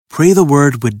Pray the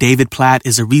Word with David Platt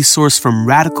is a resource from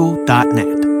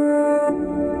radical.net.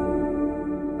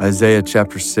 Isaiah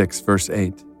chapter 6, verse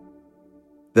 8.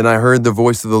 Then I heard the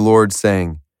voice of the Lord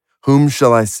saying, "Whom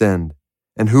shall I send,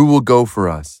 and who will go for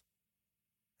us?"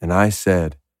 And I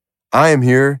said, "I am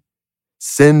here,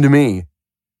 send me."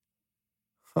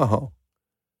 Oh,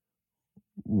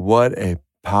 what a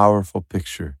powerful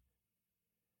picture.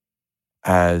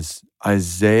 As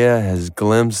Isaiah has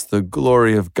glimpsed the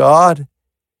glory of God,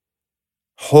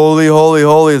 holy, holy,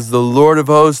 holy is the Lord of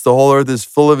hosts. The whole earth is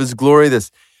full of his glory.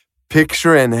 This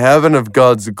picture in heaven of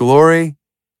God's glory.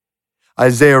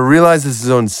 Isaiah realizes his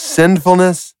own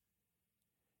sinfulness,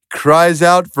 cries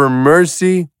out for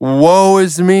mercy. Woe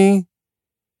is me.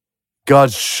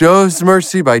 God shows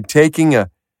mercy by taking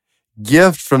a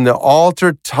gift from the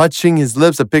altar, touching his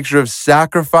lips, a picture of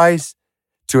sacrifice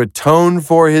to atone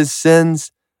for his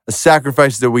sins, a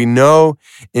sacrifice that we know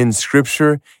in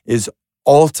Scripture is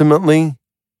ultimately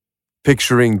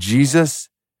picturing Jesus,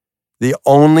 the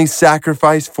only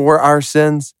sacrifice for our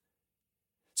sins.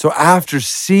 So after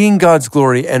seeing God's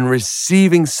glory and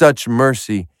receiving such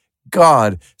mercy,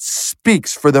 God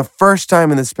speaks for the first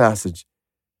time in this passage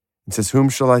and says, "Whom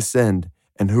shall I send,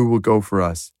 and who will go for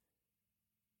us?"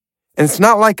 And it's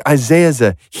not like Isaiah's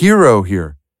a hero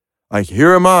here. Like,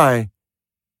 here am I,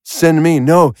 send me.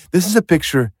 No, this is a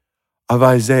picture of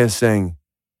Isaiah saying,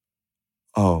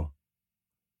 oh,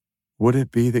 would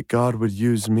it be that God would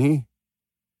use me?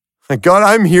 Like, God,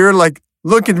 I'm here. Like,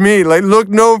 look at me. Like, look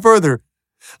no further.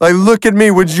 Like, look at me.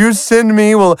 Would you send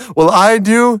me? Will I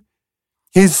do?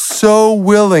 He's so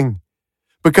willing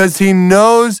because he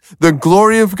knows the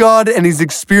glory of God and he's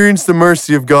experienced the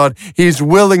mercy of God. He's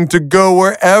willing to go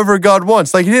wherever God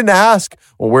wants. Like, he didn't ask,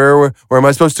 well, where am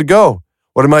I supposed to go?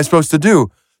 What am I supposed to do?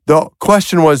 The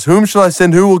question was, whom shall I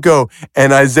send? Who will go?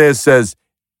 And Isaiah says,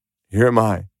 here am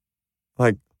I.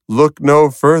 Like, look no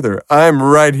further. I'm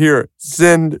right here.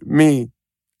 Send me.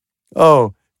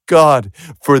 Oh, God,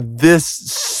 for this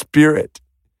Spirit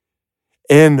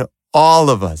in all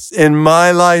of us, in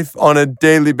my life on a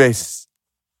daily basis.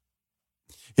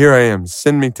 Here I am.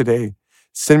 Send me today.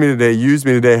 Send me today. Use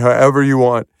me today, however you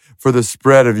want, for the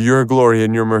spread of your glory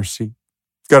and your mercy.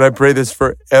 God, I pray this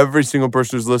for every single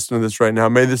person who's listening to this right now.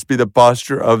 May this be the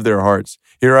posture of their hearts.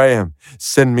 Here I am.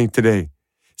 Send me today.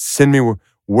 Send me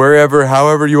wherever,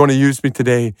 however you want to use me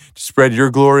today to spread your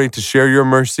glory, to share your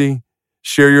mercy,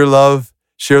 share your love,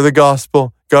 share the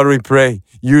gospel. God, we pray,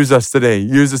 use us today.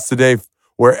 Use us today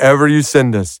wherever you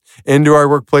send us, into our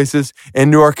workplaces,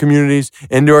 into our communities,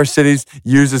 into our cities.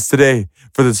 Use us today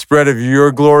for the spread of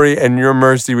your glory and your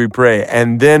mercy, we pray.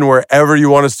 And then wherever you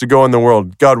want us to go in the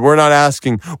world, God, we're not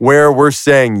asking where, we're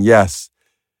saying yes.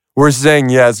 We're saying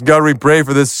yes. God, we pray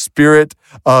for this spirit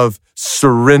of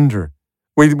surrender.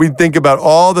 We think about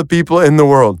all the people in the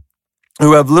world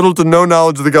who have little to no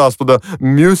knowledge of the gospel. The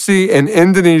Musi in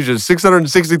Indonesia,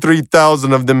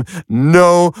 663,000 of them,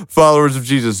 no followers of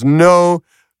Jesus, no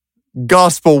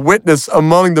gospel witness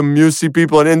among the Musi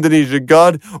people in Indonesia.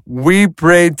 God, we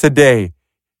pray today.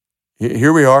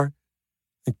 Here we are.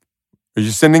 Are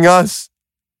you sending us?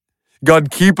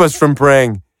 God, keep us from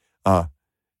praying,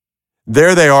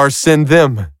 there they are, send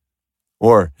them.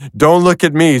 Or, don't look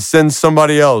at me, send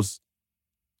somebody else.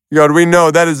 God, we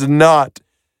know that is not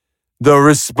the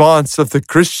response of the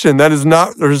Christian. That is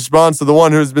not the response of the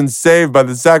one who has been saved by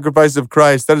the sacrifice of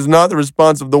Christ. That is not the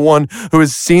response of the one who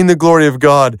has seen the glory of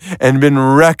God and been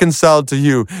reconciled to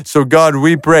you. So God,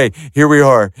 we pray, here we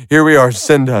are,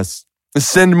 send us.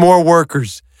 Send more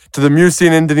workers to the Musi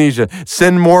in Indonesia.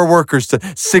 Send more workers to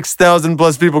 6,000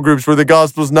 plus people groups where the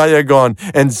gospel is not yet gone.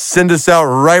 And send us out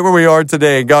right where we are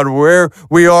today. God, where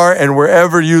we are and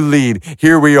wherever you lead,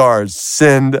 here we are.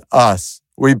 Send us.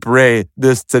 We pray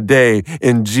this today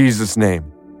in Jesus'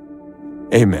 name.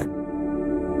 Amen.